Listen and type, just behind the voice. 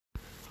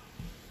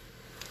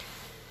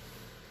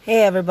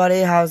Hey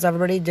everybody, how's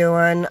everybody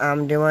doing?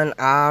 I'm doing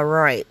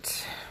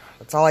alright.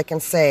 That's all I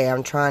can say.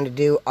 I'm trying to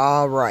do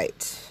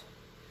alright.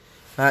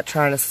 Not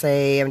trying to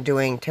say I'm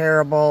doing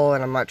terrible,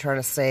 and I'm not trying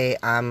to say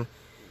I'm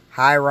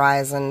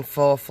high-rising,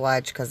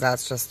 full-fledged, because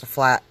that's just a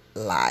flat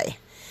lie.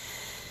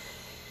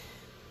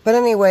 But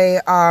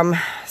anyway,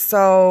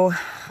 so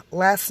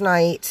last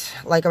night,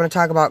 like, I'm going to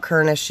talk about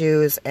current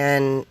issues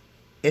and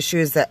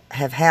issues that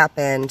have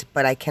happened,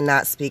 but I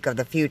cannot speak of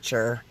the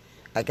future.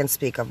 I can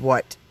speak of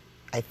what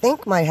I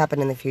think might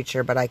happen in the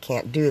future, but I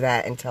can't do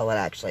that until it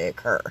actually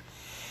occurs.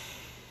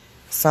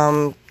 So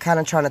I'm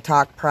kind of trying to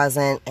talk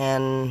present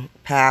and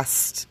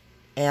past,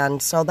 and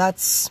so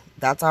that's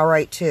all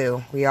right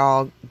too. We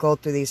all go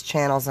through these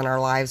channels in our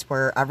lives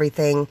where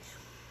everything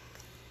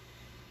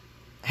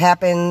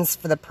happens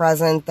for the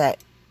present that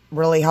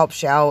really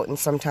helps you out, and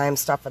sometimes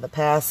stuff for the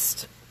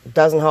past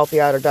doesn't help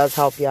you out or does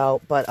help you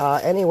out. But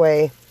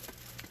anyway,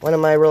 one of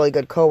my really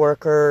good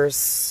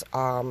coworkers,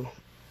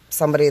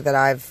 somebody that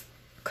I've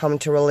come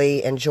to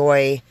really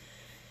enjoy,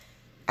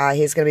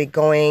 he's going to be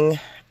going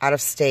out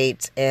of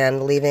state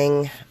and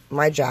leaving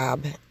my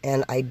job,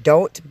 and I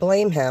don't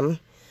blame him.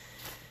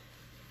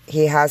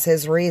 He has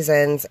his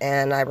reasons,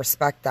 and I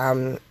respect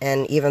them,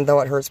 and even though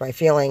it hurts my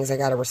feelings, I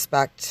got to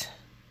respect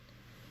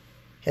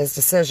his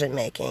decision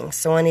making.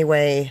 So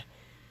anyway,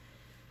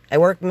 I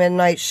worked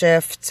midnight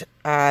shift,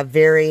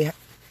 very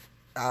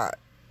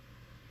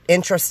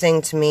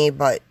interesting to me,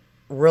 but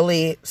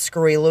really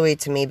screwy-looey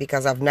to me,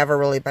 because I've never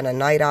really been a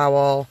night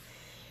owl,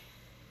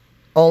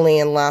 only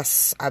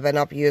unless I've been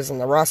up using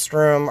the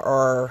restroom,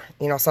 or,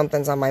 you know,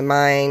 something's on my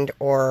mind,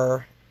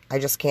 or I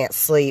just can't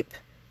sleep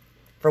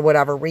for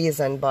whatever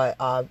reason.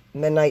 But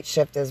midnight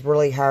shift is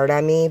really hard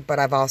on me, but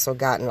I've also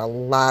gotten a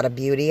lot of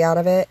beauty out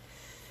of it.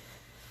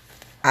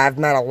 I've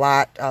met a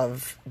lot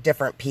of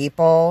different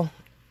people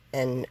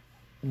in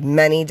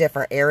many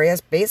different areas,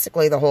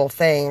 basically the whole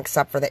thing,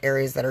 except for the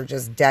areas that are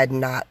just dead,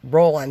 not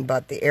rolling.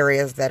 But the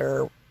areas that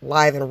are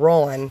live and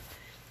rolling,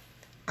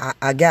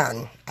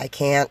 again, I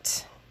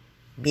can't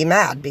be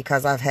mad,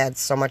 because I've had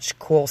so much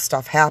cool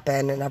stuff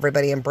happen, and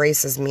everybody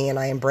embraces me, and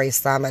I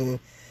embrace them.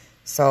 And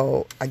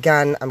so,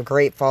 again, I'm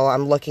grateful.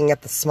 I'm looking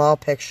at the small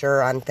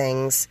picture on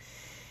things,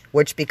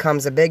 which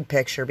becomes a big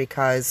picture,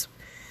 because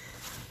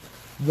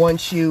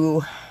once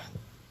you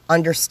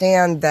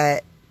understand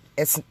that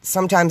it's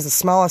sometimes the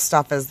smallest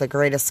stuff is the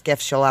greatest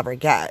gifts you'll ever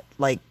get.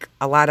 Like,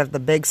 a lot of the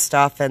big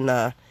stuff and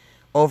the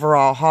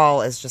overall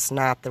haul is just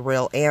not the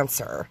real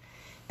answer.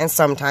 And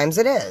sometimes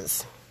it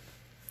is.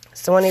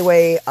 So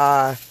anyway,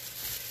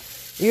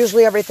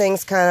 usually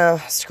everything's kind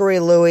of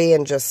screwy-looey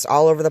and just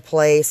all over the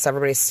place.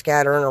 Everybody's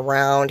scattering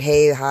around.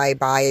 Hey, hi,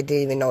 bye, I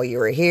didn't even know you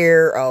were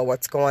here. Oh,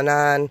 what's going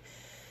on?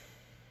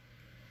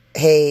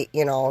 Hey,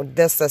 you know,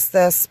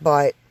 this,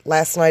 but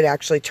last night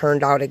actually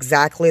turned out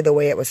exactly the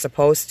way it was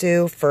supposed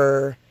to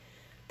for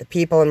the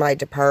people in my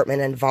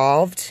department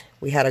involved.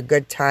 We had a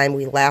good time.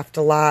 We laughed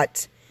a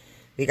lot.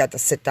 We got to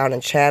sit down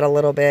and chat a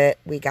little bit.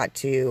 We got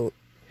to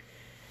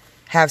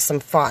have some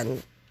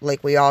fun.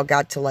 Like, we all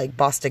got to, like,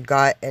 bust a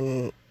gut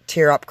and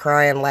tear up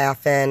crying,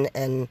 laughing,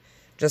 and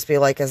just be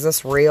like, is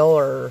this real,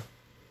 or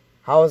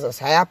how does this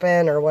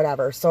happen, or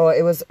whatever. So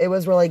it was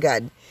really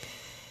good.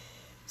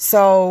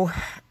 So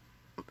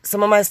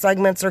some of my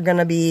segments are going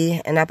to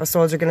be, and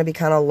episodes are going to be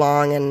kind of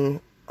long and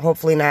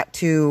hopefully not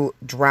too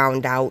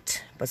drowned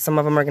out. But some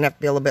of them are going to have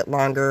to be a little bit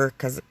longer,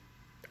 because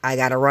I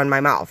got to run my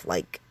mouth.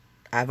 Like,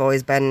 I've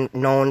always been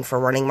known for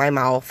running my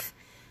mouth.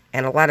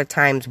 And a lot of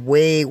times,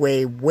 way,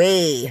 way,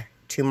 way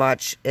too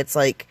much. It's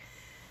like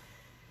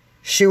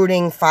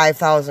shooting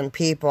 5,000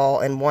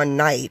 people in one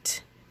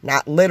night.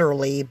 Not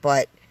literally,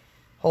 but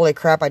holy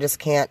crap, I just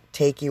can't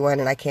take you in,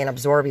 and I can't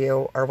absorb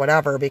you or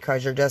whatever,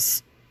 because you're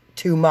just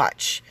too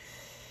much.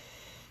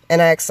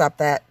 And I accept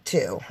that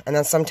too. And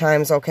then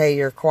sometimes, okay,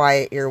 you're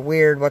quiet, you're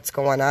weird, what's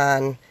going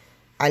on?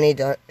 I need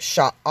to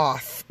shut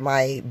off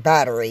my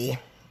battery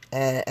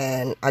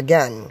and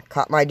again,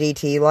 cut my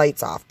DT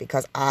lights off,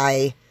 because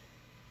I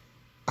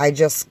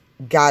just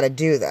gotta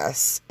do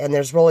this. And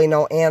there's really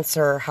no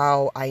answer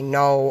how I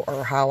know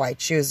or how I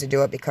choose to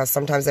do it, because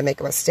sometimes I make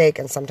a mistake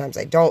and sometimes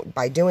I don't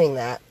by doing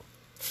that.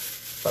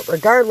 But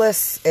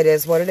regardless, it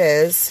is what it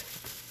is.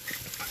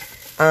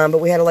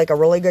 But we had like a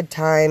really good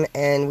time,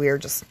 and we were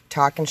just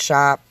talking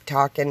shop,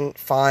 talking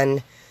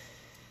fun,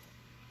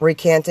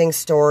 recanting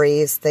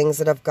stories, things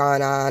that have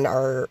gone on,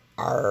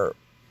 our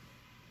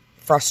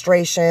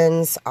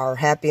frustrations, our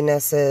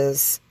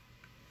happinesses,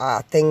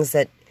 things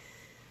that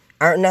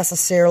aren't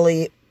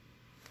necessarily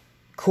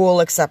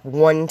cool except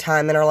one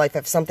time in our life.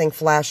 If something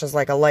flashes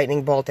like a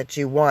lightning bolt at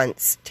you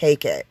once,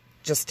 take it.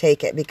 Just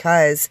take it,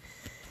 because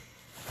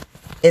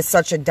it's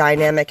such a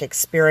dynamic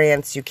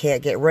experience, you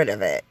can't get rid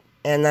of it.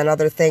 And then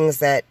other things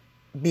that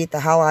beat the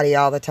hell out of you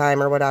all the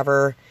time or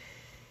whatever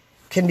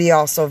can be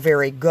also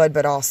very good,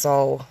 but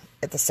also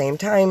at the same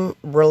time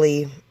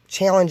really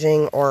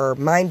challenging or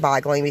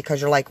mind-boggling,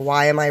 because you're like,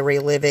 why am I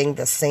reliving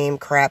the same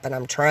crap? And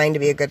I'm trying to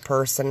be a good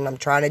person, and I'm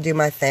trying to do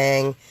my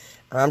thing,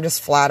 or I'm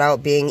just flat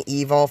out being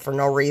evil for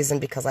no reason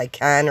because I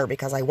can or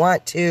because I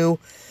want to,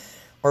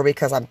 or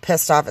because I'm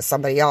pissed off at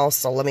somebody else,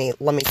 so let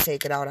me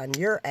take it out on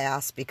your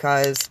ass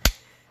because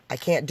I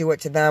can't do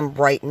it to them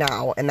right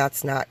now, and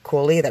that's not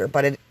cool either.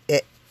 But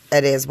it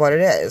is what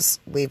it is.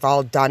 We've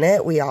all done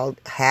it. We all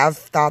have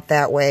thought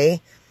that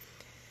way.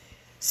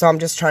 So I'm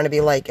just trying to be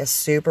like as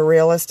super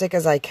realistic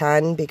as I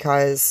can,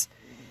 because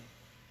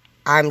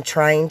I'm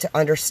trying to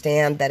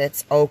understand that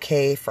it's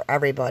okay for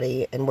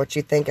everybody, and what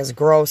you think is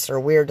gross or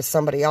weird to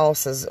somebody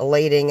else is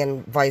elating,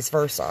 and vice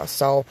versa.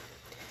 So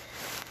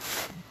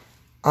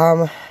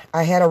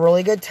I had a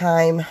really good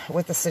time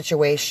with the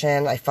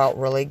situation. I felt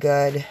really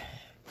good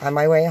on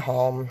my way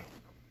home.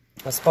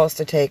 I was supposed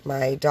to take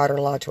my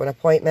daughter-in-law to an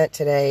appointment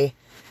today,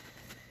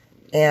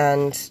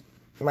 and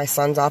my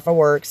son's off of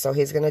work, so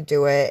he's going to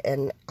do it,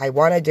 and I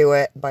want to do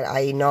it, but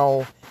I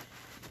know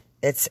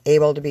it's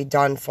able to be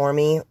done for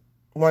me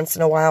once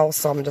in a while,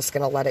 so I'm just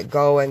going to let it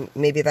go, and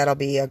maybe that'll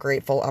be a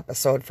grateful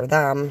episode for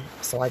them,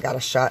 so I got to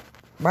shut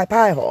my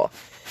pie hole.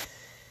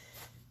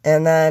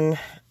 And then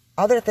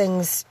other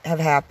things have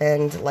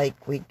happened,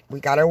 like we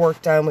got our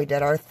work done, we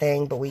did our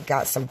thing, but we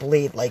got some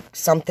bleed, like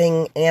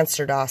something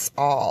answered us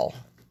all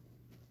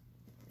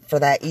for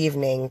that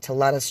evening to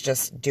let us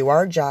just do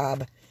our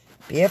job,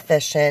 be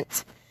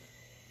efficient,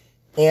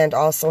 and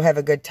also have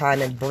a good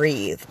time and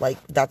breathe. Like,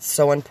 that's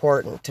so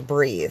important, to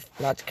breathe,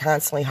 not to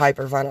constantly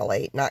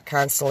hyperventilate, not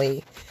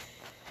constantly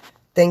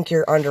think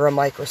you're under a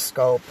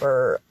microscope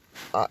or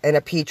in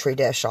a petri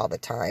dish all the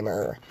time,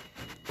 or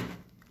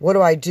what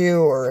do I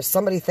do, or is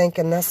somebody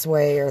thinking this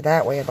way or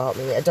that way about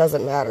me? It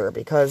doesn't matter,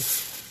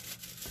 because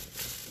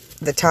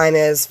the time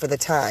is for the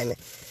time.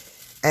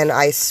 And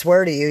I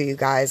swear to you, you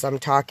guys, I'm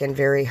talking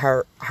very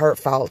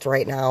heartfelt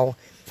right now.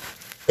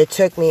 It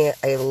took me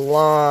a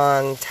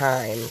long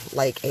time,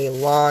 like a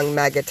long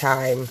mega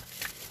time.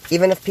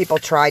 Even if people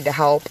tried to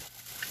help,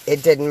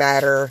 it didn't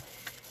matter.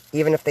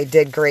 Even if they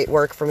did great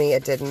work for me,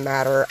 it didn't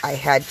matter. I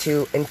had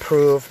to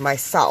improve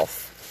myself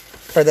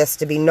for this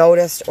to be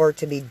noticed or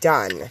to be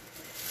done.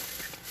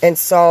 And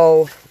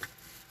so,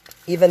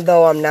 even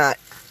though I'm not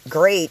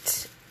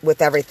great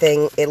with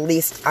everything, at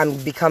least I'm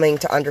becoming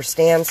to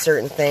understand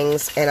certain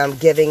things, and I'm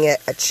giving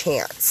it a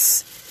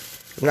chance.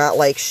 I'm not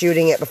like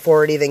shooting it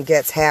before it even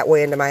gets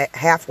halfway into my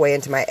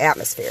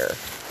atmosphere.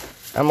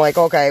 I'm like,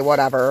 okay,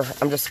 whatever.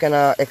 I'm just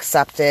gonna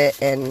accept it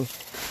and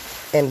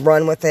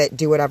run with it,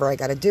 do whatever I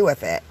gotta do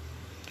with it.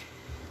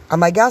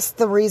 I guess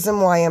the reason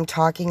why I'm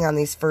talking on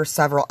these first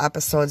several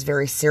episodes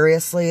very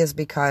seriously is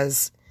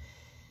because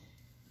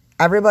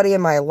everybody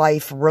in my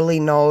life really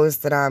knows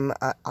that I'm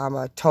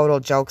a total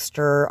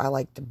jokester. I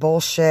like to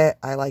bullshit.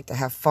 I like to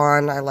have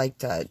fun. I like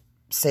to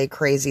say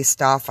crazy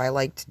stuff. I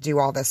like to do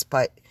all this.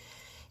 But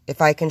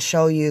if I can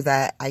show you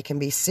that I can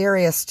be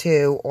serious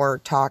too, or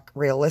talk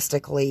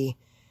realistically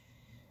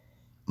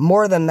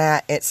more than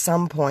that at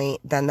some point,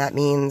 then that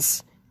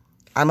means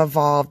I'm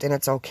evolved, and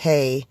it's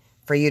okay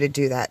for you to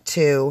do that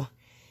too.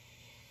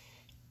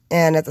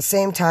 And at the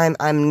same time,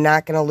 I'm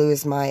not going to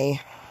lose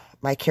my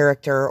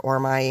character or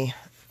my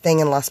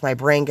thing unless my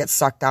brain gets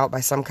sucked out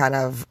by some kind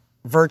of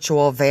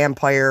virtual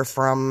vampire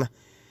from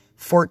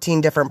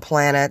 14 different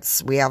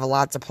planets. We have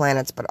lots of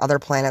planets, but other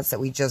planets that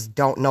we just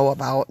don't know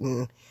about,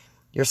 and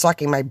you're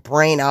sucking my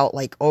brain out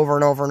like over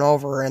and over and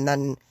over, and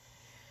then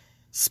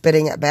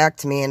spitting it back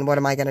to me, and what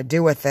am I going to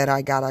do with it?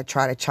 I got to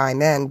try to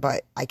chime in,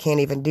 but I can't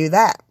even do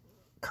that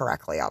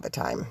correctly all the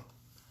time.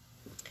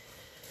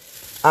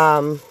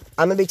 I'm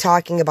going to be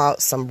talking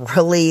about some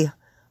really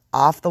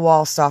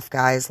off-the-wall stuff,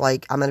 guys.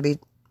 Like, I'm going to be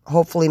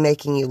hopefully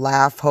making you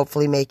laugh,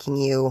 hopefully making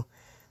you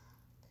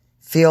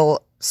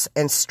feel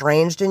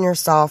estranged in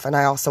yourself, and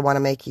I also want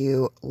to make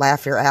you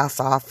laugh your ass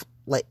off,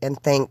 like, and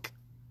think,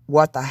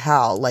 what the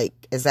hell? Like,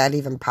 is that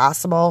even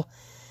possible?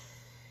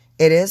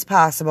 It is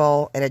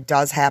possible, and it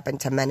does happen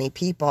to many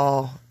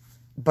people,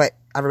 but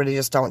everybody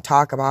just don't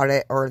talk about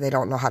it, or they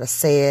don't know how to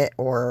say it,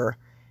 or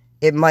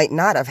it might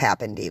not have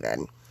happened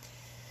even.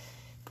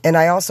 And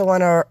I also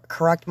want to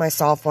correct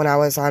myself. When I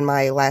was on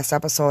my last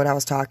episode, I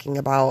was talking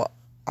about,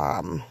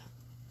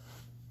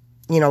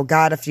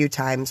 God a few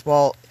times.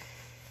 Well,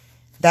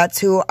 that's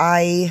who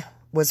I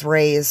was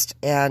raised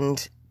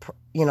and,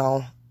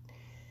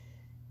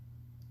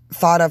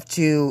 thought of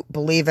to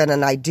believe in,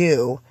 and I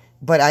do,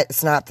 but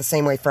it's not the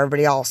same way for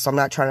everybody else. So I'm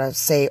not trying to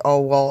say,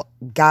 oh, well,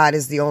 God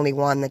is the only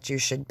one that you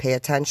should pay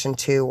attention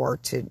to, or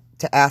to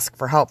ask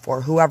for help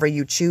for. Whoever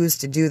you choose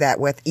to do that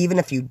with, even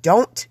if you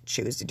don't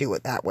choose to do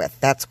that with,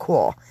 that's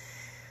cool.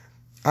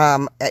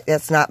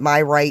 It's not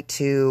my right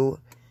to,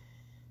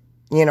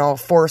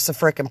 force a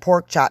frickin'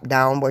 pork chop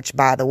down, which,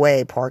 by the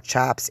way, pork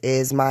chops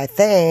is my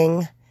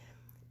thing.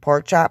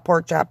 Pork chop,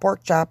 pork chop,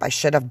 pork chop. I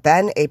should have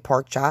been a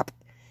pork chop.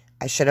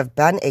 I should have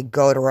been a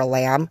goat or a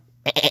lamb.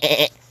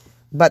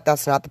 But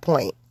that's not the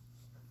point.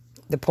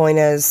 The point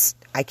is,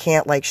 I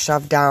can't,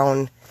 shove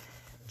down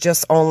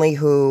just only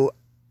who,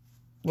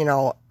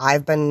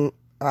 I've been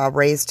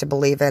raised to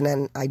believe in,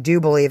 and I do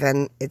believe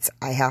in.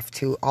 I have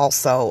to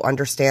also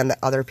understand that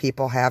other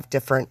people have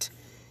different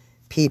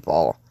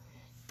people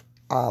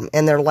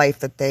in their life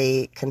that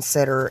they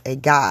consider a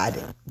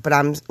God. But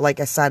I'm, like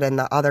I said in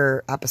the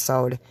other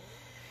episode,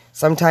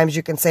 Sometimes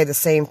you can say the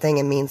same thing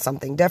and mean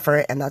something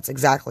different, and that's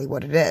exactly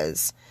what it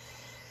is.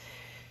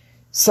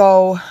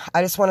 So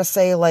I just want to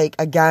say, like,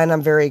 again,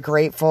 I'm very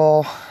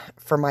grateful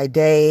for my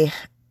day,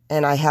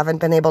 and I haven't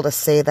been able to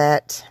say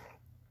that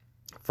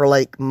for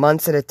like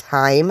months at a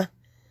time,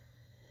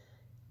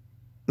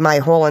 my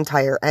whole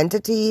entire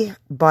entity,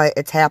 but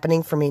it's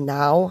happening for me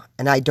now,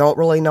 and I don't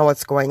really know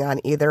what's going on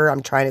either.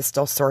 I'm trying to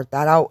still sort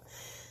that out,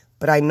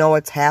 but I know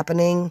it's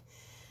happening,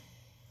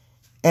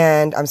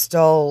 and I'm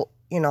still,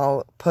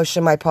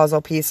 pushing my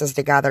puzzle pieces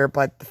together.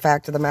 But the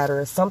fact of the matter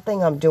is,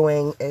 something I'm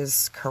doing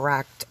is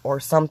correct, or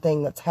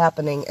something that's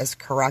happening is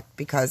correct,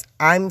 because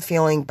I'm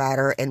feeling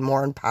better and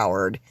more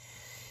empowered,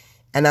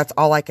 and that's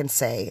all I can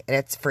say. And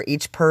it's for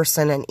each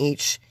person and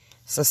each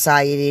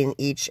society and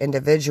each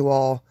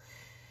individual.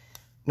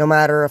 No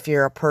matter if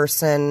you're a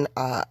person,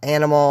 an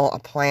animal, a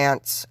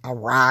plant, a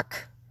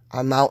rock,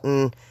 a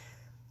mountain,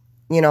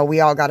 we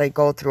all got to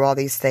go through all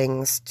these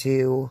things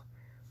to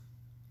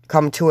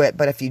come to it.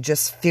 But if you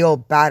just feel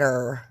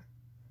better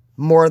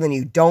more than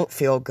you don't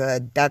feel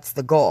good, that's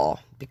the goal.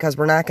 Because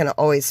we're not going to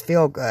always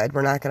feel good.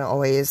 We're not going to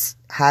always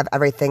have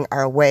everything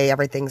our way.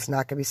 Everything's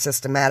not going to be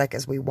systematic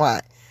as we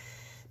want.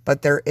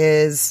 But there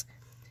is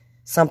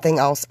something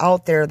else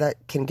out there that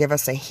can give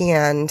us a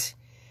hand.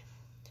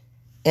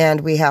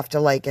 And we have to,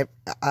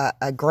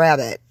 grab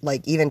it,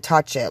 even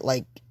touch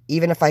it.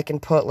 Even if I can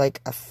put,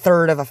 a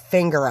third of a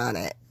finger on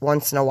it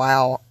once in a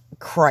while,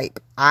 cripe.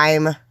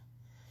 I'm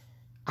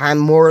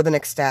more than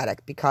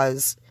ecstatic,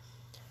 because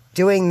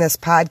doing this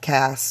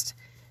podcast,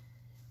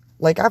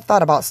 I've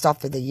thought about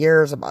stuff through the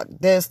years, about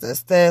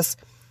this.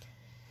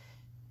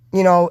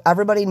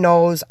 Everybody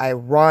knows I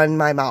run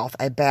my mouth.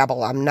 I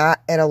babble. I'm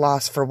not at a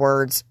loss for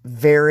words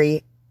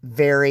very,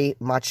 very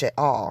much at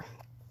all.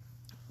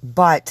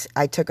 But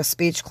I took a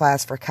speech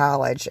class for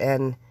college,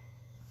 and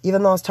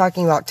even though I was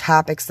talking about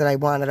topics that I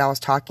wanted, I was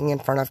talking in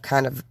front of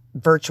kind of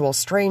virtual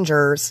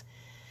strangers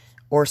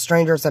or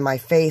strangers in my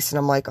face, and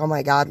I'm like, oh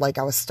my God,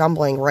 I was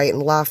stumbling right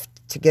and left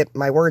to get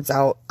my words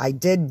out. I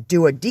did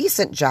do a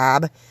decent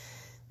job,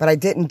 but I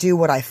didn't do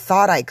what I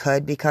thought I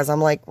could, because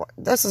I'm like,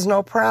 this is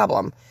no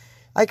problem.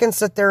 I can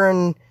sit there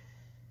and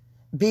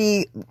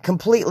be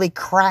completely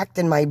cracked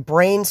and my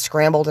brain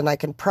scrambled, and I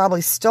can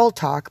probably still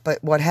talk.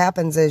 But what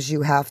happens is,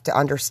 you have to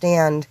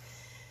understand,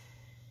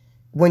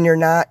 when you're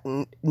not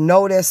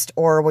noticed,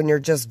 or when you're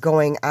just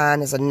going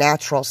on as a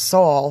natural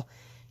soul,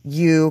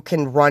 you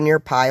can run your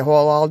pie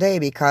hole all day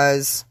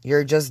because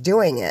you're just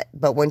doing it.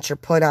 But once you're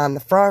put on the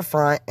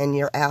forefront and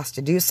you're asked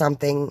to do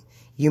something,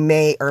 you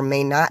may or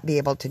may not be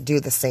able to do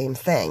the same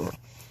thing.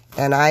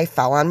 And I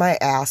fell on my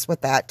ass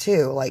with that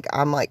too.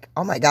 I'm like,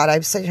 oh my God, I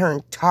sit here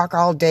and talk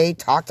all day,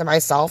 talk to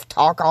myself,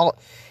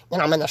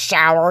 I'm in the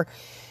shower,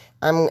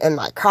 I'm in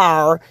my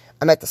car,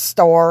 I'm at the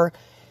store,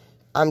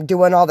 I'm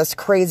doing all this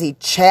crazy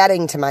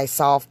chatting to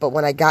myself. But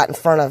when I got in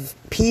front of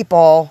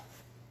people,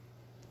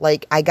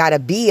 I got a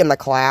B in the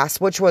class,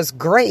 which was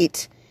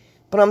great.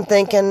 But I'm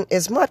thinking,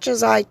 as much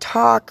as I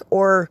talk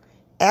or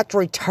act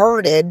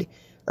retarded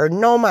or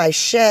know my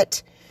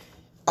shit,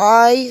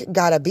 I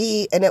got a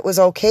B, and it was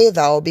okay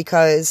though,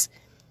 because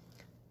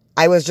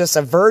I was just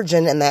a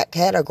virgin in that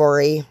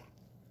category,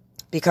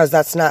 because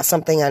that's not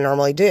something I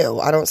normally do.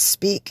 I don't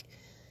speak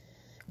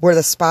where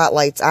the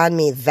spotlight's on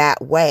me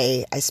that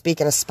way. I speak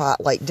in a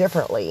spotlight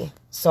differently.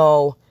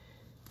 So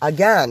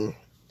again,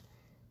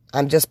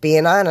 I'm just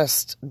being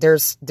honest.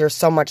 There's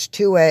so much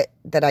to it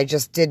that I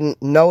just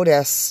didn't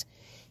notice.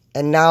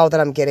 And now that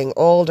I'm getting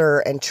older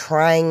and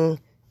trying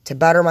to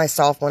better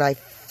myself, when I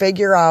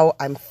figure out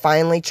I'm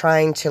finally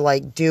trying to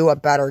do a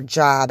better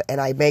job,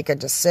 and I make a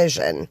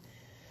decision,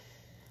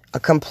 a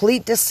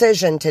complete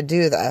decision to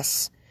do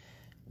this,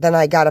 then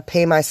I got to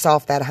pay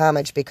myself that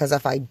homage, because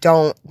if I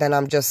don't, then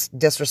I'm just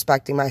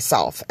disrespecting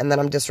myself, and then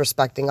I'm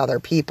disrespecting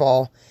other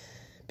people,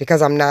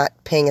 because I'm not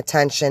paying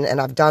attention, and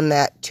I've done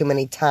that too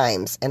many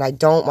times, and I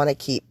don't want to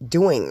keep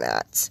doing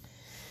that.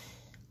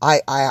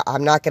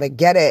 I'm not going to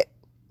get it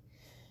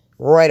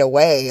right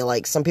away.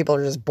 Some people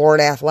are just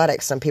born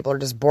athletic. Some people are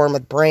just born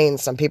with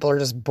brains. Some people are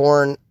just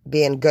born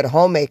being good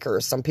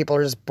homemakers. Some people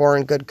are just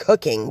born good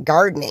cooking,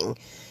 gardening,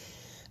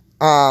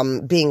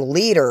 being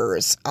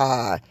leaders,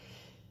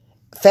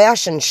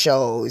 fashion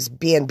shows,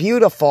 being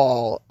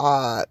beautiful,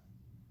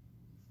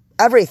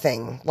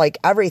 everything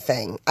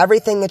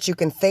that you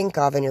can think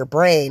of in your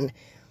brain.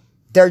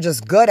 They're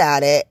just good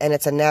at it, and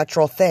it's a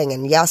natural thing.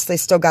 And yes, they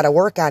still got to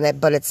work on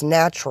it, but it's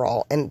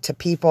natural. And to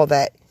people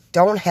that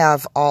don't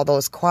have all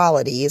those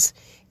qualities,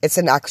 it's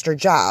an extra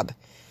job.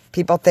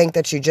 People think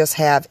that you just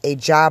have a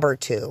job or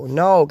two.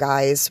 No,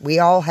 guys, we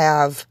all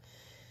have,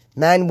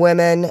 men,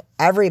 women,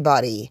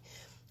 everybody.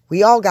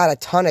 We all got a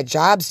ton of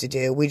jobs to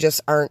do. We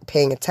just aren't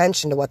paying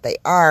attention to what they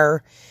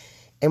are,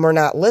 and we're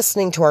not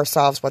listening to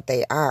ourselves what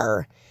they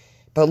are.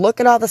 But look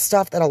at all the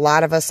stuff that a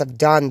lot of us have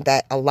done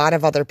that a lot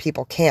of other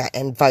people can't,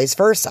 and vice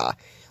versa.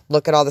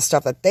 Look at all the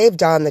stuff that they've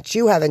done that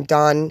you haven't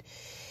done.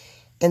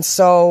 And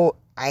so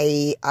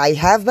I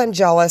have been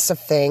jealous of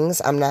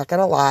things. I'm not going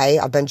to lie.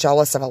 I've been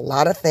jealous of a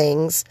lot of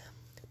things,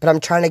 but I'm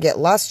trying to get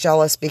less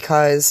jealous,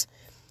 because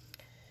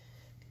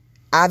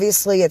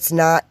obviously it's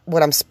not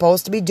what I'm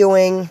supposed to be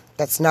doing.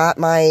 That's not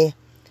my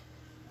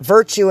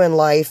virtue in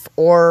life,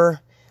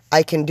 or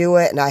I can do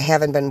it and I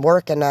haven't been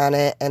working on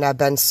it, and I've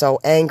been so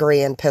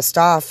angry and pissed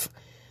off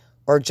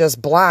or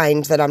just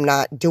blind that I'm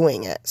not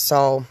doing it.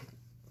 So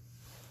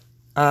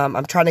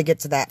I'm trying to get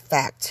to that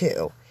fact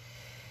too.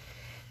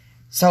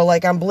 So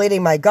like, I'm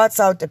bleeding my guts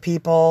out to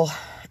people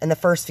in the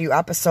first few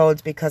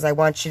episodes because I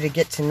want you to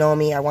get to know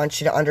me. I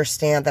want you to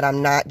understand that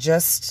I'm not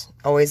just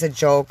always a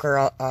joke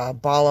or a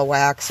ball of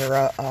wax or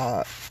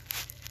a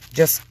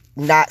just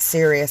not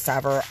serious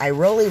ever. I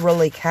really,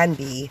 really can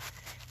be.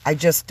 I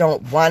just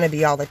don't want to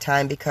be all the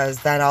time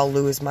because then I'll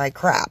lose my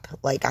crap.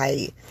 Like,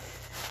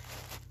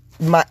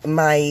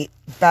 my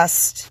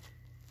best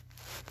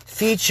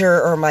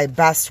feature or my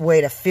best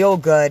way to feel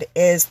good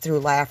is through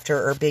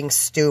laughter or being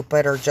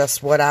stupid or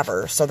just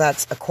whatever. So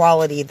that's a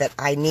quality that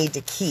I need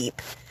to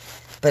keep.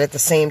 But at the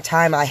same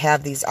time, I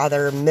have these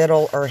other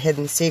middle or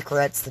hidden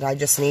secrets that I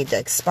just need to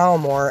expel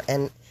more.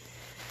 And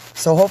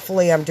so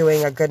hopefully I'm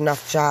doing a good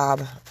enough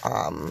job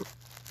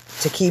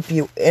to keep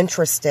you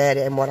interested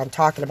in what I'm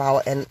talking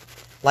about. And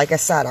like I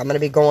said, I'm going to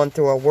be going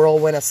through a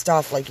whirlwind of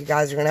stuff. Like, you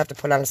guys are going to have to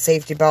put on a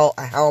safety belt,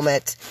 a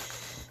helmet,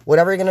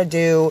 whatever you're going to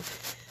do.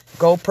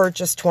 Go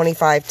purchase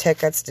 25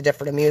 tickets to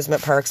different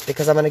amusement parks,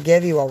 because I'm going to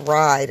give you a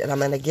ride and I'm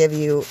going to give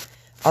you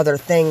other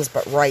things.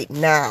 But right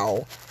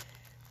now,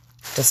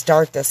 to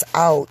start this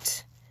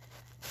out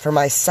for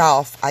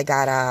myself, I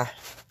got to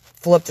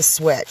flip the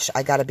switch.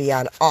 I got to be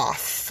on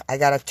off. I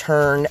got to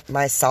turn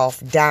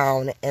myself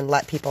down and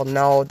let people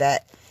know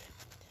that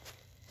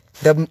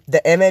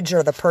the image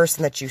or the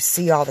person that you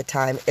see all the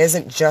time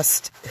isn't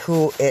just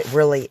who it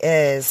really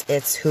is.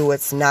 It's who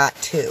it's not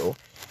too.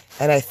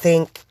 And I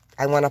think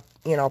I want to,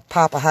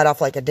 pop a head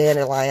off like a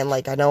dandelion.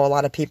 Like, I know a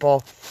lot of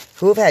people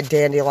who have had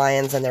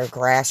dandelions in their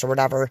grass or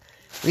whatever.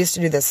 We used to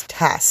do this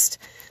test.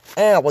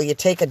 Well, you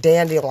take a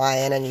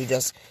dandelion and you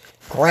just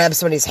grab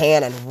somebody's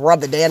hand and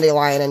rub the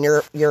dandelion and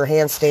your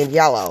hand stained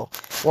yellow.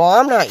 Well,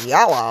 I'm not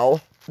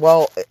yellow.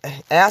 Well,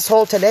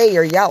 asshole, today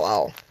you're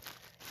yellow.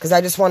 Because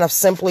I just want to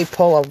simply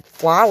pull a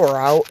flower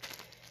out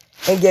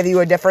and give you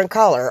a different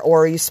color.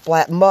 Or you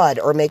splat mud,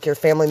 or make your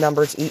family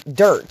members eat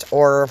dirt,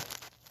 or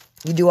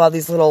you do all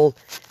these little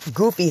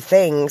goofy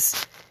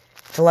things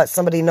to let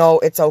somebody know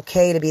it's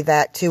okay to be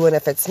that too. And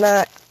if it's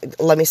not,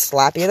 let me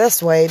slap you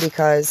this way,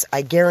 because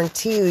I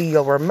guarantee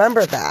you'll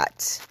remember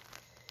that.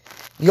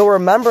 You'll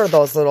remember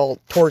those little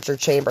torture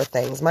chamber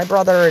things. My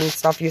brother and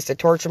stuff used to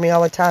torture me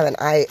all the time, and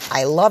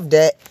I loved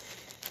it.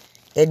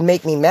 It'd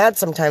make me mad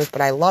sometimes,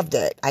 but I loved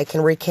it. I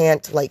can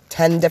recant like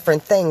 10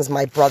 different things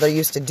my brother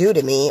used to do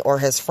to me or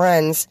his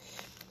friends.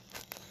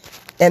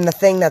 And the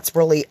thing that's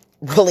really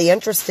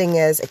interesting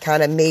is it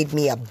kind of made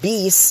me a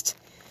beast,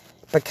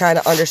 but kind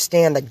of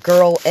understand the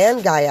girl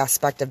and guy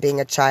aspect of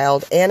being a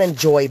child and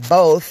enjoy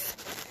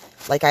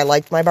both. Like, I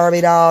liked my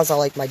Barbie dolls, I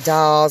liked my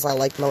dolls, I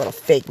liked my little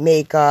fake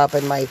makeup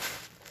and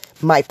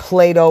my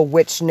Play-Doh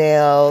witch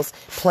nails,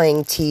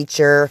 playing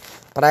teacher,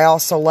 but I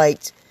also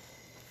liked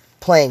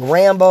playing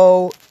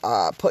Rambo,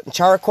 putting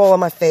charcoal on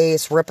my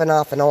face, ripping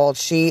off an old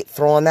sheet,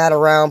 throwing that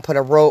around, put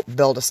a rope,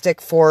 build a stick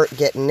fort,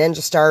 getting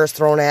ninja stars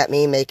thrown at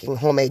me, making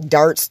homemade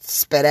darts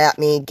spit at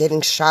me,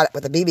 getting shot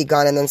with a BB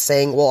gun, and then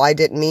saying, well, I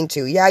didn't mean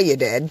to. Yeah, you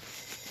did.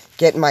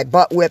 Getting my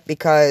butt whipped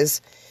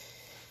because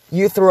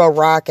you threw a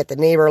rock at the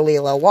neighborly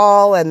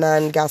wall, and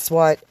then guess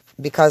what?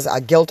 Because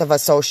of guilt of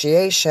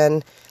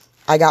association,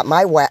 I got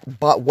my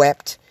butt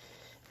whipped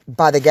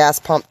by the gas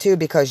pump too,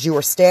 because you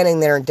were standing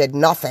there and did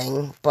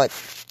nothing, but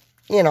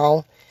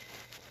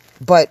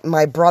but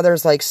my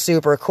brother's like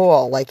super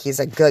cool, like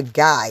he's a good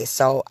guy,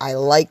 so I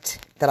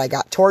liked that I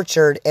got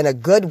tortured in a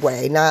good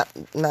way, not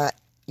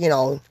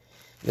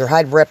your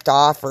head ripped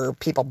off or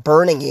people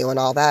burning you and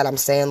all that. I'm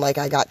saying, like,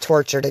 I got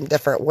tortured in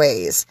different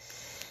ways,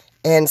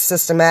 and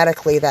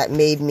systematically that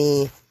made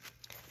me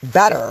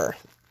better,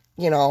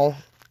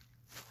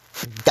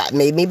 that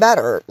made me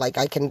better. Like,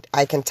 I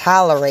can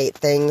tolerate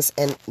things,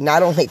 and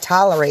not only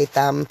tolerate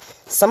them,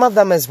 some of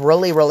them is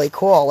really, really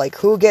cool. Like,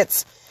 who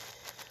gets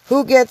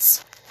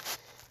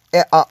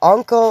an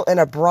uncle and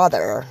a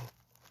brother?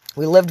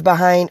 We lived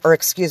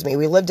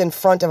in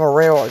front of a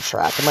railroad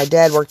track, and my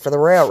dad worked for the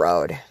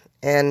railroad,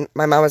 and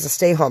my mom was a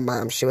stay-home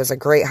mom. She was a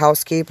great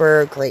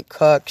housekeeper, great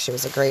cook. She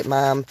was a great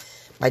mom.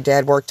 My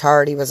dad worked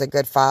hard. He was a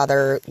good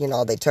father.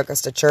 They took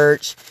us to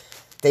church.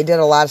 They did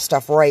a lot of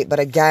stuff right, but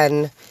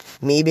again,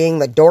 me being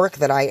the dork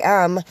that I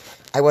am,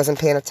 I wasn't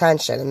paying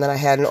attention. And then I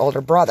had an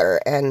older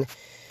brother, and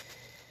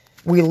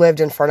we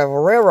lived in front of a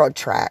railroad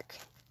track.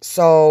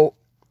 So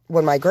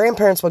when my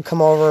grandparents would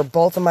come over,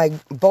 both of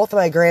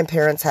my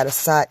grandparents had a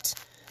set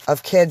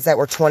of kids that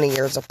were 20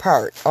 years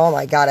apart. Oh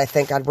my God, I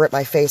think I'd rip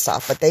my face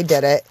off, but they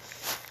did it.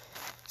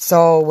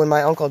 So when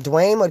my Uncle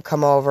Dwayne would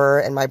come over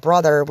and my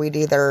brother, we'd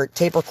either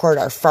tape record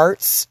our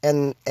farts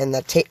in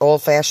the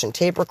old-fashioned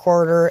tape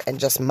recorder and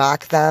just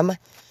mock them.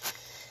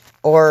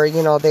 Or,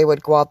 they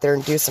would go out there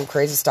and do some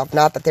crazy stuff.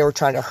 Not that they were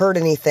trying to hurt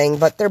anything,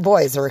 but they're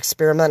boys. They're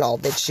experimental.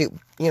 They'd shoot,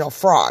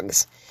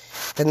 frogs.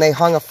 Then they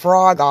hung a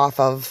frog off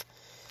of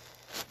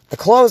the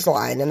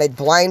clothesline, and they'd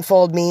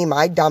blindfold me.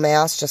 My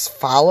dumbass just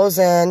follows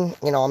in.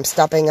 You know, I'm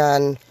stepping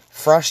on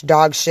fresh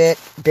dog shit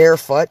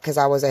barefoot because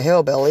I was a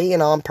hillbilly. You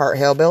know, I'm part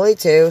hillbilly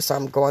too, so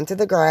I'm going through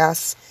the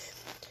grass.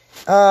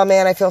 Oh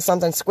man, I feel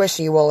something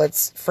squishy. Well,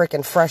 it's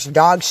freaking fresh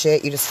dog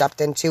shit you just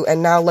stepped into,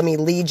 and now let me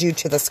lead you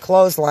to this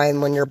clothesline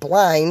when you're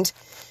blind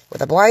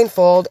with a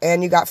blindfold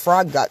and you got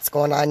frog guts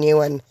going on you,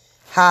 and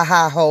ha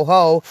ha ho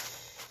ho.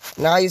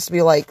 Now I used to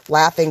be like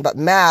laughing but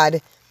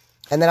mad,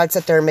 and then I'd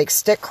sit there and make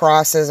stick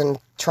crosses and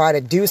try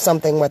to do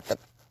something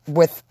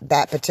with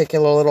that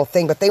particular little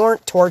thing, but they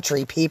weren't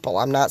torturing people.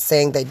 I'm not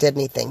saying they did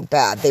anything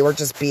bad. They were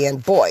just being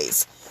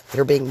boys. They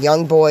were being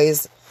young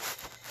boys.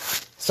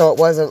 So it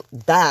wasn't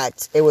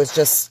that. It was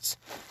just,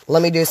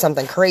 let me do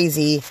something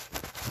crazy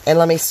and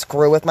let me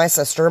screw with my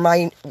sister,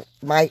 my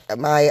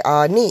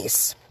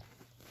niece.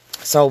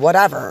 So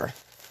whatever.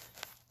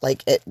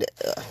 Like,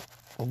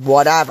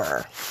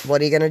 whatever.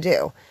 What are you going to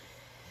do?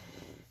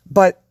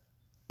 But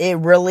it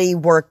really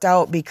worked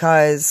out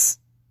because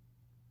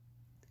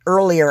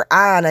earlier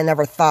on, I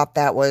never thought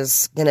that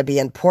was going to be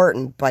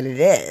important, but it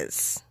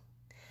is.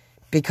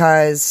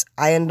 Because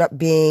I ended up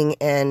being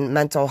in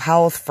mental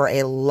health for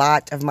a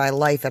lot of my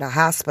life at a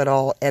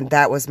hospital, and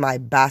that was my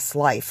best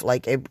life.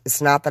 Like,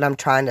 it's not that I'm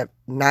trying to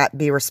not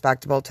be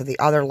respectable to the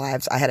other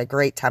lives. I had a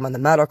great time on the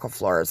medical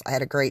floors. I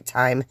had a great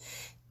time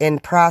in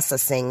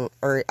processing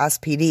or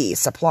SPD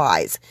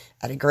supplies.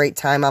 I had a great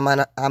time. I'm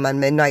on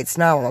Midnights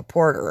now. I'm a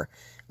porter.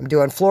 I'm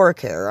doing floor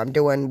care. I'm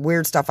doing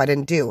weird stuff I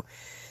didn't do.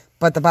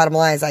 But the bottom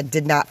line is I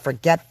did not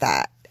forget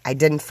that. I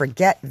didn't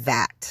forget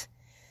that.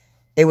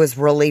 It was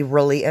really,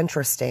 really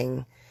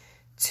interesting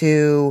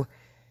to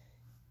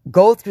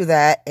go through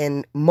that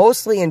and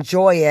mostly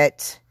enjoy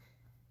it,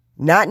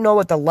 not know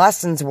what the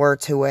lessons were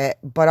to it,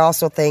 but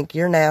also think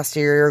you're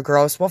nasty or you're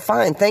gross. Well,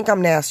 fine, think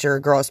I'm nasty or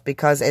gross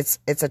because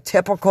it's a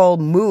typical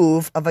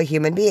move of a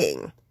human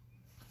being.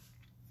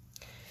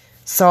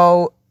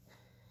 So,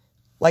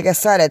 like I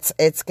said,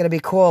 it's gonna be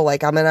cool.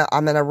 Like I'm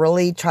gonna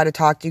really try to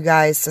talk to you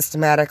guys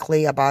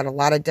systematically about a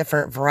lot of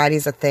different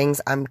varieties of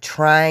things. I'm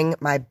trying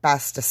my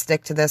best to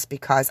stick to this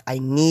because I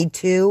need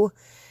to.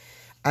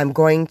 I'm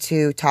going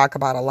to talk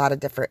about a lot of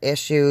different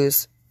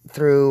issues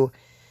through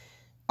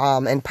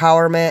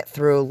empowerment,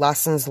 through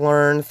lessons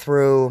learned,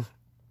 through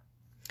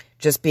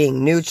just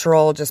being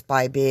neutral, just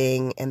by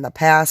being in the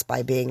past,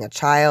 by being a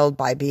child,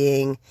 by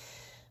being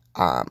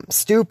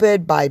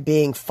stupid, by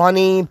being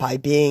funny, by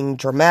being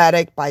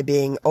dramatic, by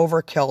being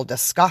overkill,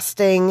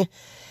 disgusting.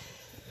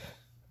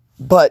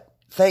 But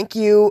thank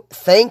you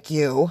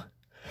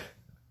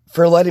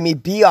for letting me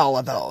be all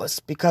of those,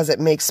 because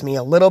it makes me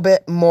a little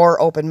bit more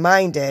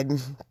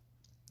open-minded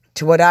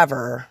to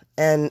whatever.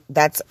 And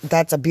that's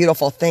a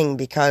beautiful thing,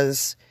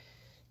 because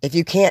if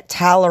you can't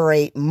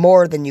tolerate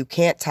more than you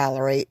can't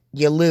tolerate,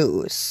 you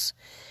lose.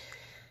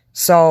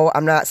 So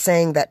I'm not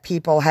saying that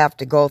people have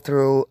to go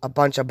through a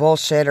bunch of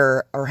bullshit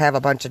or have a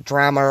bunch of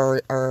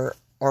drama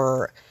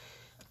or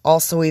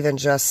also even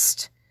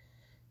just,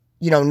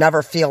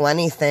 never feel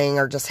anything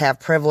or just have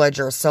privilege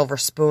or a silver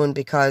spoon,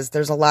 because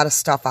there's a lot of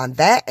stuff on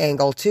that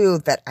angle too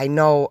that I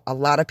know a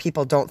lot of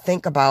people don't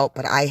think about,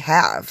 but I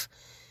have.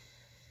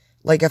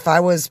 Like if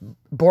I was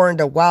born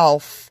to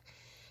wealth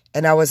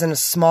and I was in a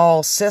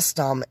small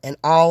system and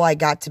all I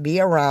got to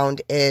be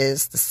around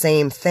is the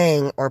same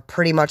thing or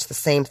pretty much the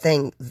same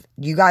thing,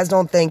 you guys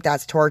don't think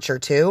that's torture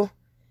too?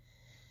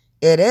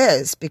 It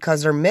is,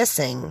 because they're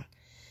missing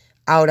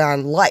out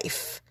on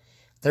life.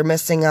 They're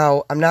missing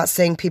out. I'm not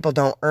saying people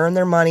don't earn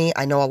their money.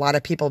 I know a lot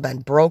of people have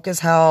been broke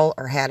as hell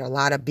or had a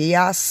lot of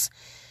BS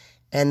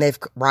and they've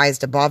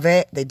rised above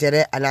it. They did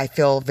it, and I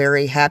feel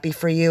very happy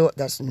for you.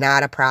 That's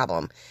not a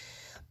problem.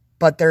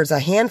 But there's a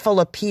handful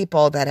of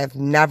people that have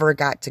never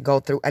got to go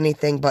through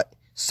anything but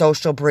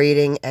social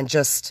breeding and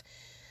just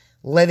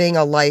living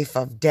a life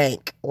of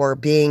dank or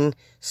being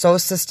so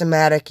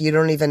systematic you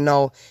don't even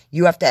know.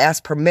 You have to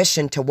ask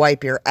permission to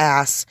wipe your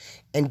ass.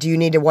 And do you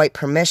need to wipe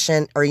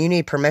permission, or you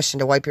need permission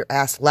to wipe your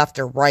ass left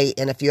or right?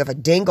 And if you have a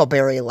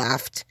dingleberry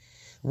left,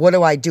 what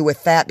do I do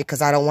with that?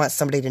 Because I don't want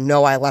somebody to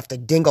know I left a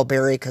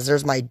dingleberry because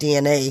there's my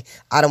DNA.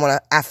 I don't want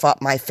to F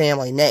up my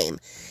family name.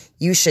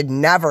 You should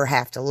never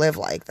have to live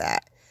like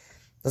that.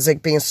 It's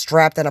like being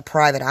strapped on a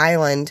private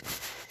island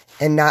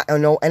and not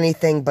know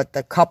anything but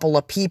the couple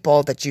of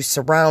people that you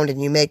surround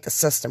and you make the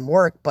system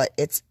work. But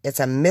it's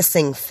a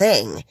missing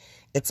thing.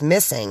 It's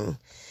missing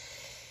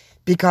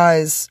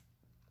because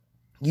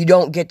you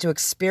don't get to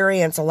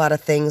experience a lot of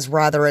things,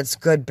 whether it's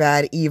good,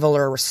 bad, evil,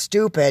 or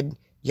stupid.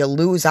 You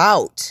lose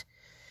out.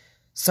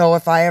 So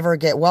if I ever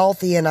get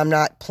wealthy and I'm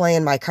not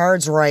playing my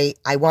cards right,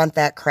 I want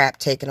that crap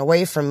taken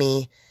away from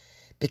me,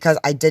 because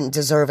I didn't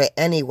deserve it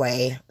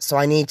anyway. So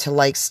I need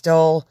to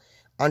still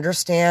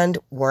understand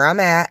where I'm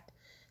at,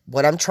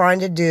 what I'm trying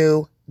to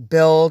do,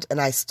 build,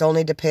 and I still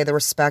need to pay the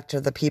respect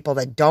to the people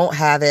that don't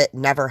have it,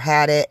 never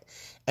had it,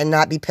 and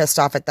not be pissed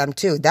off at them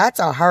too. That's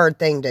a hard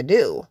thing to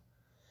do,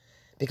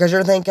 because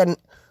you're thinking,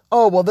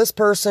 oh, well, this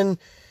person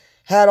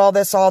had all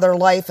this all their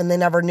life and they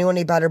never knew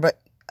any better. But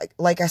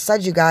like I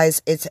said, you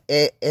guys,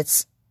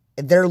 it's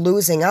they're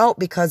losing out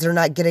because they're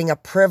not getting a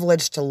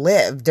privilege to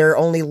live. They're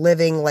only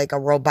living like a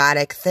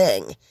robotic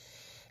thing.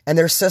 And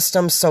their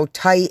system's so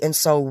tight and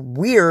so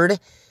weird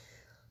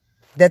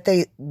that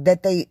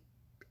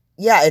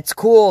yeah, it's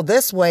cool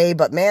this way,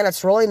 but man,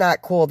 it's really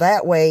not cool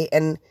that way.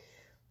 And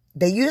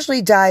they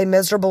usually die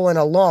miserable and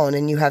alone,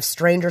 and you have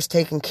strangers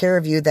taking care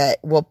of you that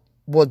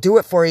will do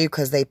it for you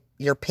because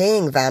you're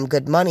paying them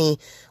good money,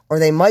 or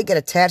they might get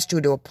attached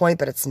to a point,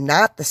 but it's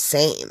not the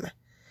same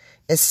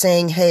as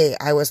saying, hey,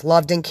 I was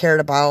loved and cared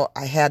about.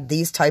 I had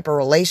these type of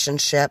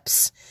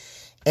relationships,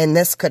 and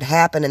this could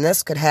happen and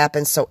this could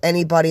happen. So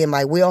anybody in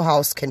my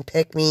wheelhouse can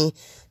pick me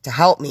to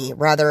help me,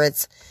 whether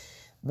it's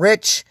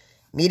rich,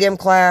 medium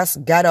class,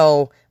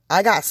 ghetto.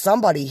 I got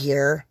somebody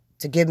here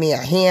to give me a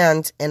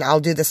hand, and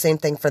I'll do the same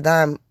thing for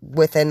them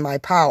within my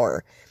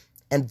power.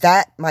 And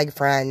that, my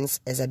friends,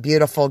 is a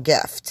beautiful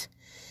gift,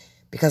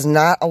 because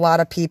not a lot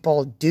of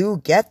people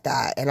do get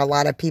that, and a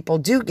lot of people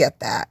do get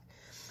that.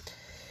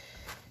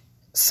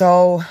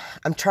 So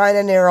I'm trying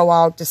to narrow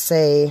out to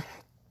say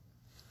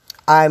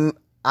I'm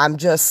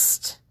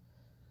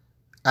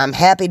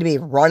happy to be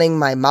running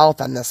my mouth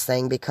on this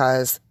thing,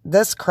 because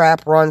this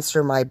crap runs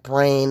through my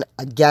brain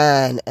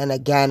again and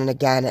again and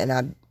again,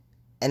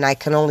 and I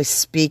can only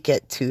speak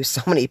it to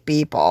so many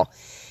people.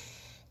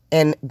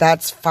 And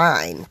that's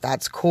fine.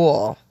 That's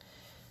cool.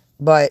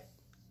 But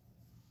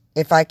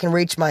if I can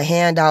reach my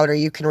hand out, or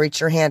you can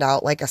reach your hand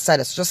out, like I said,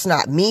 it's just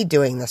not me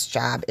doing this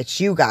job. It's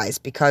you guys,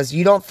 because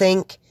you don't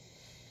think,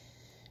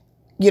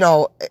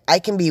 I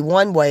can be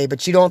one way,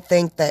 but you don't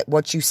think that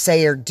what you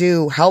say or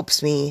do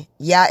helps me.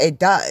 Yeah, it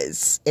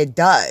does. It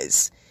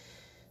does.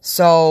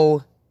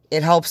 So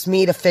it helps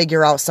me to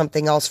figure out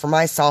something else for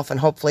myself, and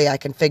hopefully I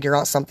can figure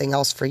out something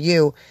else for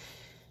you.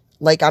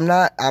 Like, I'm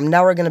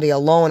never going to be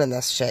alone in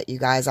this shit, you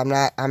guys. I'm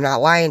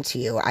not lying to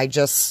you.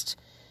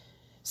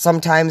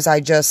 Sometimes I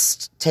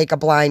just take a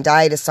blind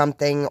eye to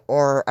something,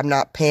 or I'm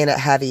not paying it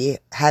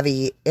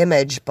heavy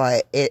image,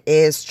 but it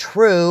is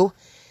true,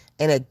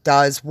 and it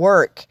does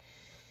work.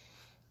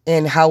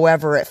 And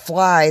however it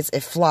flies.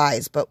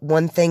 But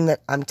one thing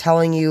that I'm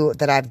telling you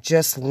that I've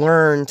just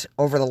learned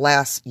over the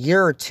last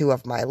year or two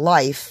of my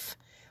life,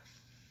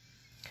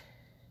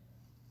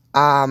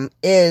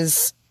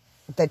 is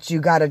that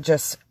you got to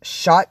just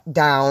shut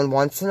down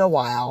once in a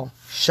while,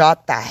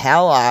 shut the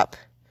hell up,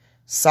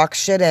 suck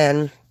shit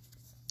in.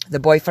 The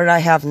boyfriend I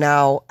have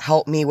now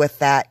helped me with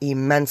that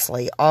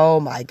immensely. Oh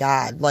my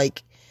God.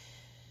 Like,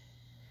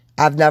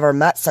 I've never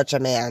met such a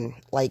man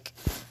like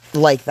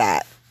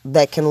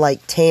that can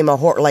like tame a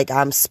horse. Like,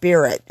 I'm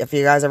Spirit. If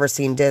you guys ever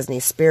seen Disney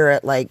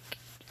Spirit, like,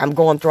 I'm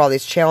going through all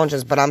these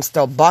challenges, but I'm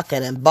still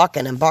bucking and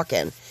bucking and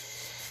bucking.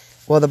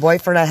 Well, the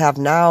boyfriend I have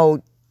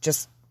now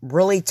just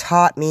really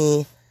taught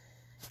me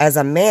as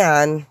a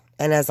man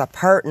and as a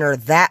partner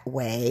that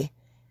way,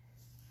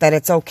 that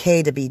it's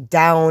okay to be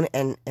down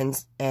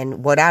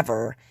and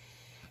whatever.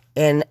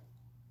 And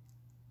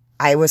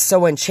I was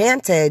so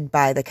enchanted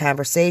by the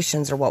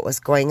conversations or what was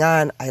going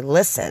on, I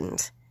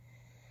listened.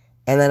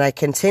 And then I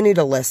continued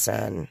to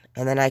listen.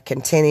 And then I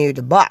continued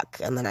to buck.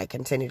 And then I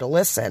continued to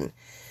listen.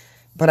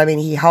 But I mean,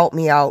 he helped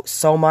me out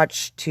so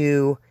much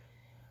to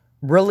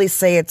really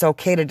say it's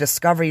okay to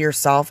discover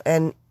yourself.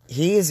 And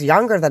he's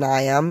younger than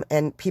I am.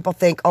 And people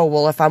think, oh,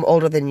 well, if I'm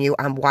older than you,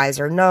 I'm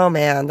wiser. No,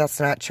 man, that's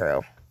not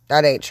true.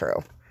 That ain't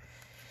true.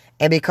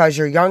 And because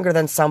you're younger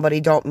than somebody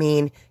don't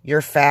mean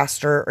you're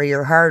faster or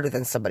you're harder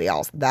than somebody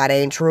else. That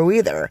ain't true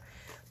either.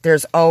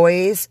 There's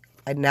always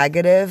a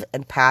negative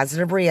and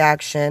positive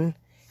reaction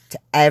to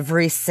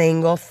every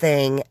single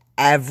thing,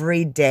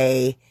 every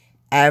day,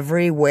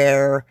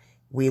 everywhere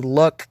we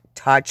look,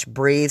 touch,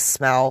 breathe,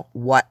 smell,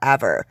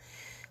 whatever.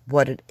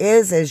 What it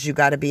is you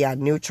got to be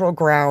on neutral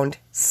ground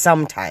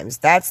sometimes.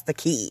 That's the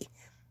key.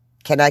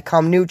 Can I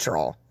come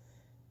neutral?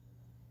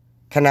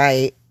 Can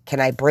I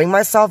bring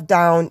myself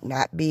down,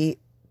 not be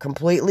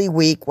completely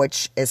weak,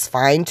 which is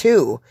fine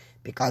too,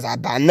 because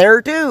I've been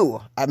there too,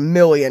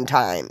 1,000,000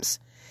 times.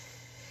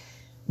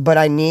 But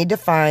I need to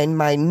find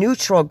my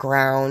neutral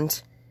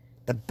ground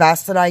the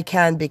best that I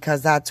can,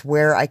 because that's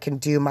where I can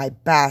do my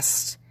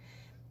best.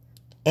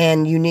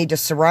 And you need to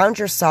surround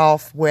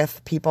yourself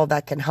with people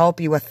that can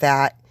help you with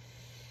that.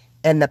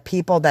 And the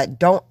people that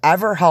don't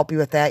ever help you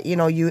with that,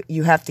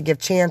 you have to give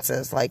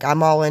chances. Like,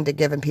 I'm all into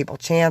giving people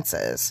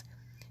chances.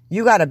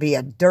 You got to be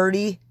a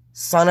dirty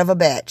son of a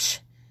bitch.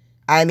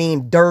 I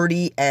mean,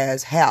 dirty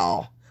as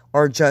hell,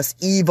 or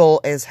just evil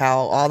as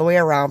hell all the way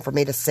around for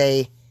me to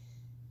say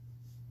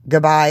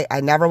goodbye.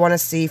 I never want to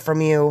see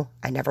from you.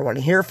 I never want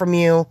to hear from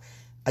you.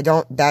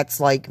 That's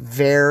like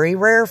very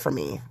rare for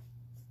me.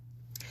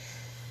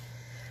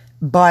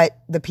 But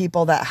the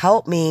people that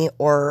help me,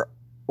 or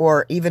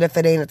even if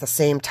it ain't at the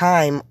same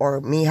time, or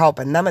me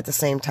helping them at the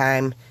same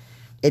time,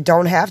 it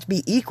don't have to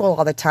be equal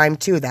all the time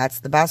too.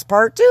 That's the best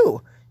part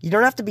too. You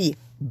don't have to be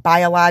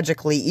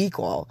biologically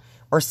equal,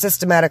 or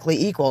systematically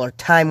equal, or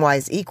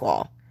time-wise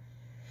equal.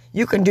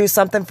 You can do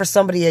something for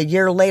somebody a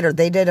year later.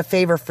 They did a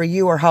favor for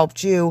you or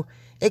helped you.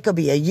 It could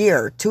be a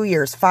year, 2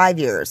 years, 5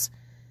 years.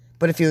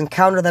 But if you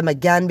encounter them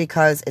again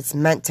because it's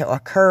meant to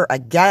occur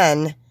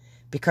again,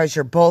 because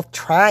you're both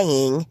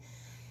trying,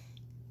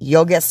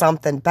 you'll get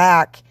something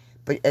back,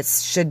 but it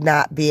should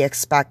not be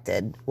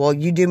expected. Well,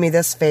 you do me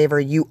this favor,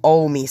 you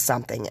owe me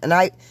something. And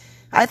I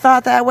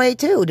thought that way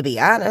too, to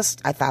be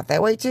honest. I thought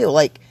that way too.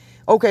 Like,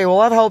 okay,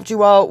 well, I've helped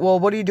you out. Well,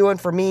 what are you doing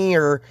for me?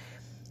 Or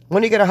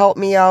when are you going to help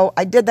me out?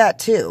 I did that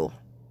too.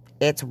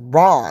 It's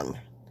wrong.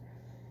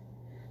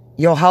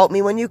 You'll help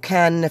me when you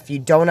can. If you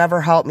don't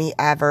ever help me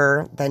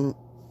ever, then,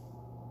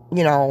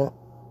 you know,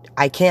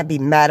 I can't be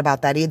mad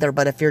about that either.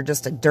 But if you're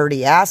just a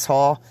dirty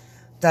asshole,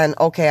 then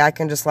okay, I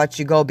can just let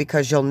you go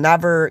because you'll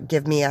never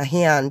give me a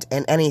hand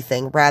in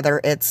anything.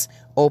 Rather, it's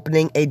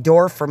opening a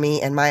door for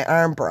me and my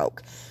arm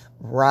broke.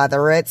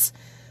 Rather, it's,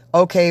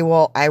 okay,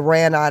 well, I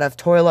ran out of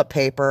toilet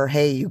paper.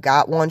 Hey, you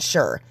got one?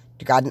 Sure.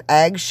 You got an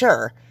egg?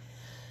 Sure.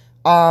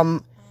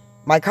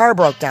 My car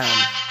broke down.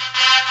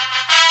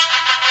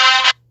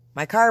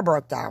 My car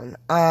broke down.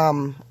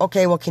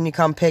 Okay, well, can you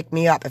come pick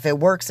me up? If it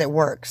works, it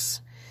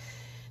works.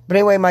 But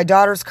anyway, my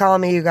daughter's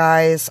calling me, you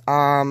guys.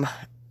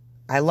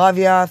 I love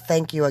you.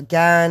 Thank you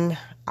again.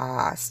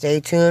 Stay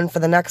tuned for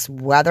the next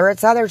Whether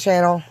It's Other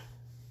channel.